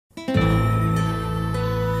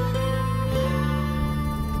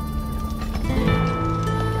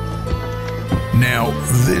Now,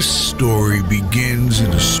 this story begins in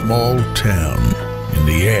a small town in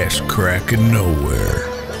the ass-crack of nowhere.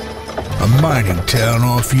 A mining town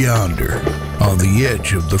off yonder, on the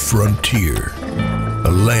edge of the frontier. A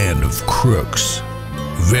land of crooks,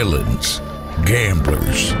 villains,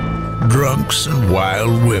 gamblers, drunks, and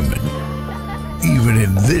wild women. Even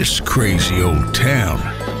in this crazy old town,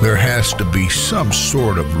 there has to be some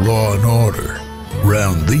sort of law and order.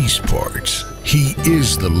 Round these parts, he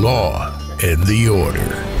is the law and the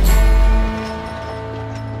order.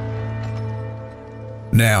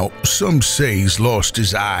 Now, some say he's lost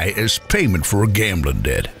his eye as payment for a gambling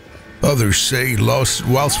debt. Others say he lost it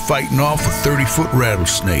whilst fighting off a 30-foot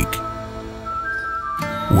rattlesnake.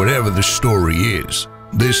 Whatever the story is,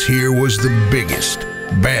 this here was the biggest,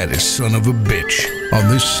 baddest son of a bitch on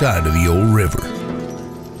this side of the old river.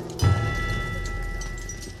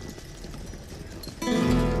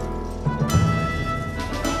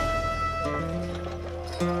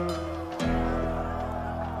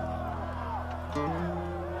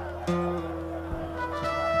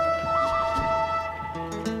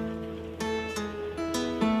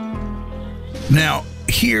 Now,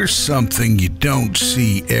 here's something you don't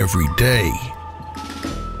see every day.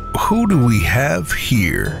 Who do we have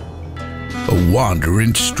here? A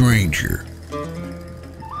wandering stranger.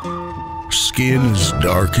 Skin as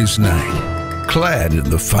dark as night, clad in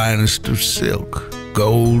the finest of silk,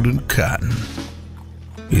 gold and cotton.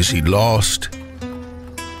 Is he lost?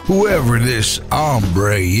 Whoever this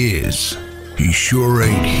hombre is, he sure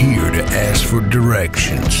ain't here to ask for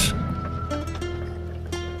directions.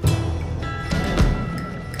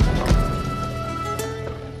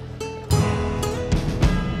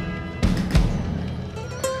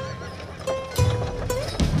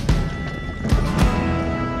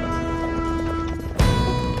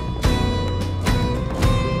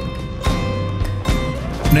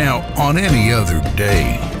 Now, on any other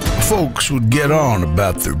day, folks would get on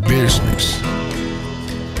about their business.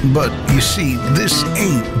 But you see, this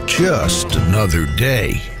ain't just another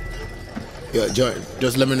day. Yeah, Joy,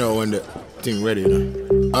 just let me know when the thing ready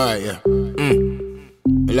now. Alright, yeah.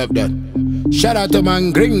 I love that. Shout out to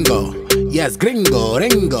man Gringo. Yes, Gringo,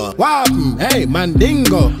 Ringo. Wapn, hey,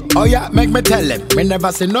 Mandingo. Oh yeah, make me tell him. Me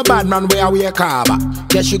never see no bad man where we a carver.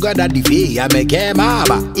 Guess you got that the I make him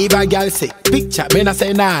harbor. If a girl say picture, me not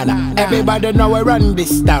say nana. Everybody know we run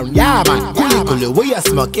this town. Yeah man, kuli we a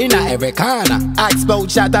smoke in a every corner. Ask about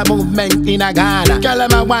Shatta Movement in a Ghana. Girl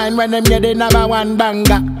them a wine when them get the number one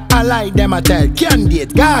banger. I like them a tell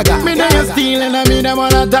candidate Gaga. Me not stealing and me them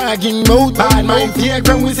on a talking boat. Bad mind fake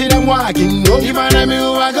when we see them walking. Even them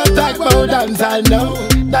who I got talk about dance I know,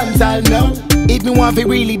 dance I know. If me want to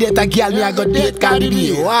really date a girl, me I go date Cardi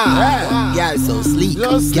B. Wow, girl so sleek,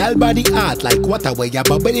 girl body hot like water where you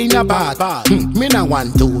bubble in a bath. Me not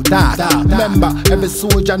want to talk. Remember, every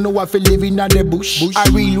soldier know I feel live in the bush.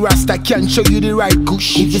 A real rasta can show you the right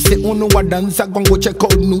kush. If you say oh no a dance, I gon' go check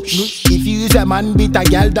out noosh. If you use a man beat a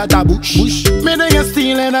girl that a bush. Me they get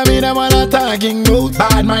stealing and me them on a talking boat.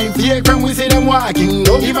 Bad mind fake when we see them walking.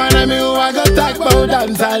 Even them who I go talk about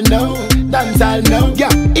dance I know, dance I know.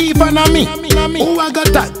 Yeah, even on me. Who I got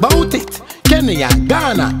talk about it? Kenya,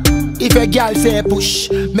 Ghana. If a girl say push,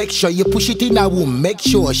 make sure you push it in a womb. Make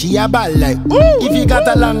sure she a ball like ooh. If you got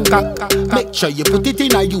a long cock, make sure you put it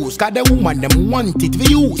in a use. Cause the woman them want it for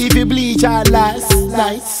you. If you bleach her last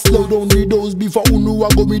nice, slow down the dose before you know I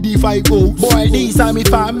go me the 5 -0. Boy, these are me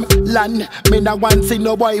fam land. Me not want see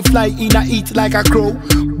no boy fly in a eat like a crow.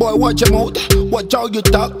 Boy, watch your mouth, watch how you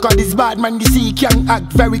talk. Cause this bad man you see can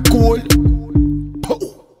act very cool.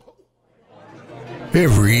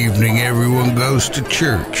 Every evening, everyone goes to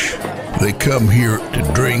church. They come here to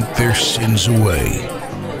drink their sins away.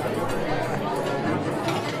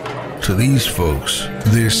 To these folks,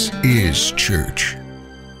 this is church.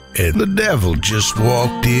 And the devil just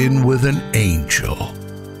walked in with an angel.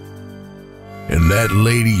 And that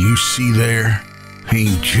lady you see there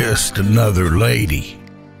ain't just another lady.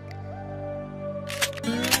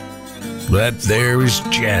 That there is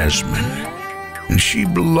Jasmine. And she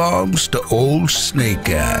belongs to old Snake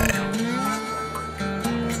Eye.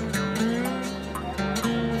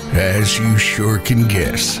 As you sure can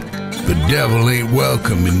guess, the devil ain't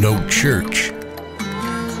welcome in no church.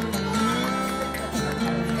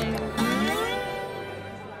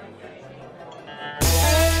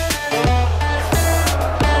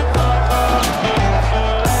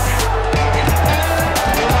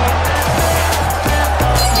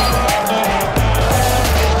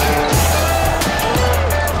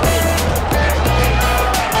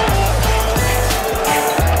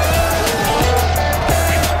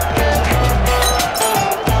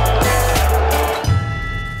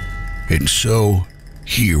 And so,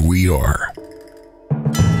 here we are.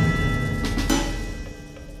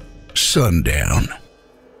 Sundown.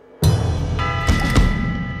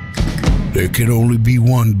 There can only be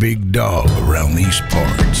one big dog around these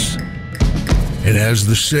parts. And as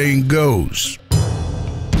the saying goes,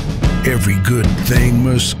 every good thing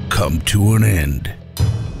must come to an end.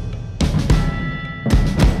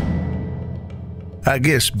 I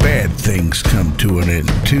guess bad things come to an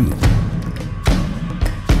end too.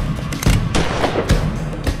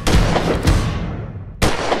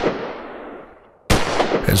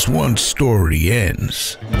 As one story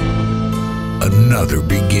ends, another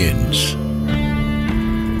begins.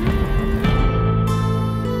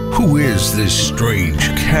 Who is this strange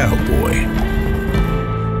cowboy?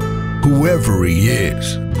 Whoever he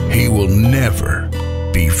is, he will never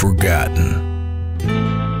be forgotten.